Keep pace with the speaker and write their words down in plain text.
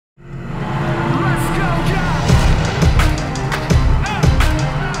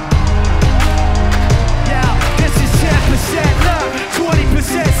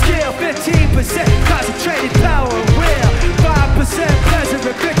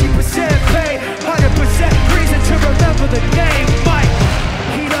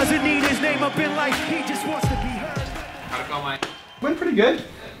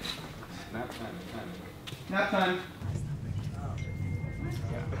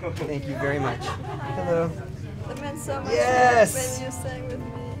Thank you very much. Hello. It meant so much Yes! when you sang with me.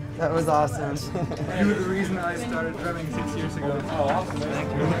 That was awesome. You were the reason I started drumming 6 years ago. Oh, awesome. Thank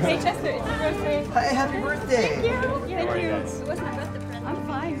you. Hey Chester, it's your birthday. Hi, happy birthday! Thank you. Thank you. It was my birthday present. I'm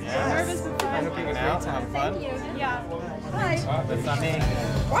fine. Yes. Nervous but I fine. hope you have a great time. Thank you. Yeah. Hi. Oh, that's not me.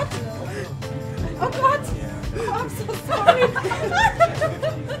 What? Oh God! Oh, I'm so sorry.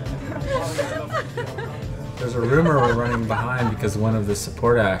 There's a rumor we're running behind because one of the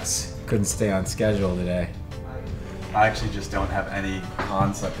support acts couldn't stay on schedule today. I actually just don't have any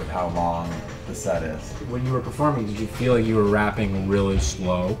concept of how long the set is. When you were performing, did you feel like you were rapping really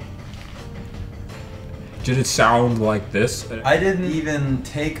slow? Did it sound like this? I didn't even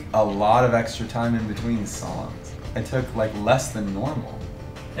take a lot of extra time in between songs. I took like less than normal.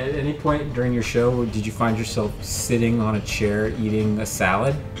 At any point during your show, did you find yourself sitting on a chair eating a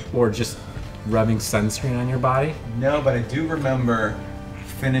salad? Or just rubbing sunscreen on your body? No, but I do remember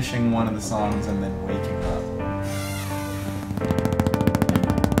finishing one of the songs and then waking up.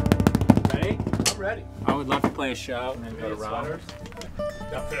 Ready? I'm ready. I would love to play a show and then go to Rob.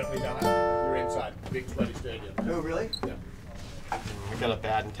 Definitely not. You're inside. Big sweaty stadium. Oh, really? Yeah. We got a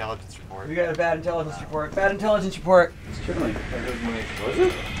bad intelligence report. We got a bad intelligence report. Bad intelligence report. It's chilling. Was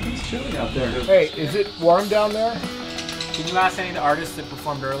it? It's chilling out there. Hey, is it warm down there? Did you ask any of the artists that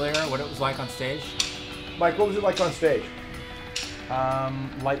performed earlier what it was like on stage? Mike, what was it like on stage?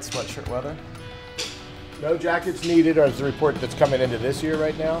 Light sweatshirt weather. No jackets needed, or is the report that's coming into this year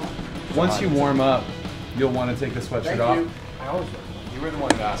right now? Once you warm up, you'll want to take the sweatshirt off. You. I always do. You were the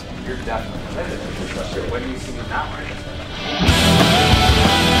one who asked me. You're definitely ready to take the sweatshirt. When do you see me not wearing it?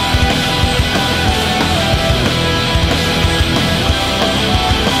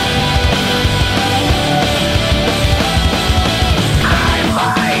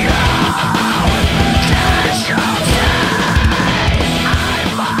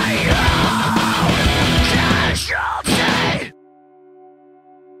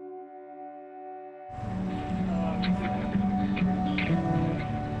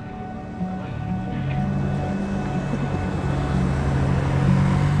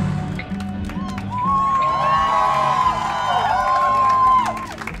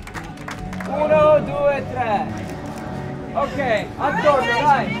 Uno, due, tre. Okay, outdoor,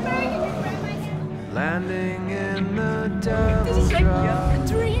 right. Landing in the devil's This is like drop, a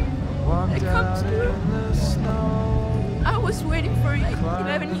dream that comes true. I was waiting for like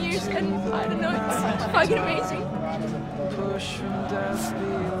 11 years and I don't know, it's fucking amazing. push from death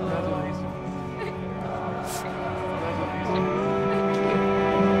below.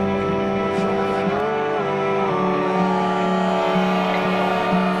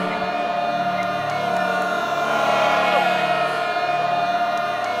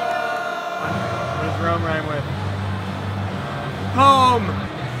 What does Rome rhyme with? Home!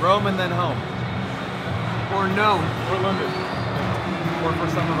 Rome and then home. Or no. Or London. Or for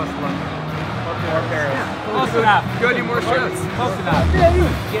some of us, London. Or Paris. Yeah. Close enough. Go do more shows. Close enough.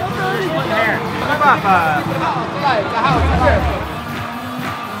 Hair. Come up.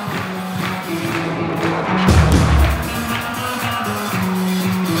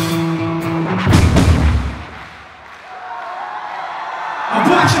 I'm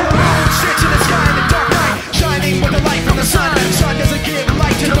watching the moon, stretching the sky in the dark night, shining with the light from the sun. The sun doesn't give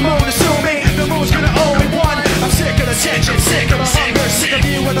light to the moon, assuming the moon's gonna owe me one. I'm sick of the tension, sick of the hunger, sick of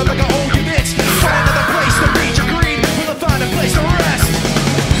you, whether like I owe you bits. Find another place to reach your greed, will I find a place to rest?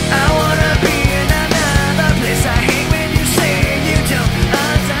 I wanna be in another place. I hate when you say you don't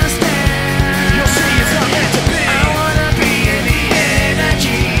understand. You'll see it's not meant to be. I wanna be in the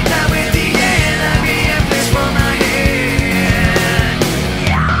energy, not with the enemy, a place for my head.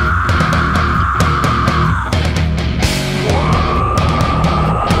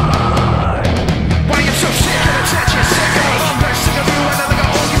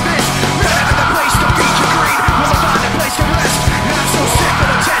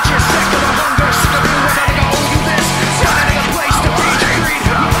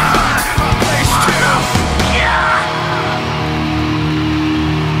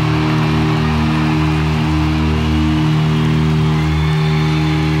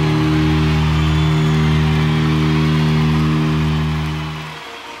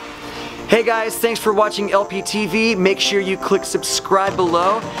 Hey guys, thanks for watching LPTV. Make sure you click subscribe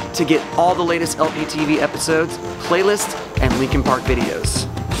below to get all the latest LPTV episodes, playlists, and Linkin Park videos.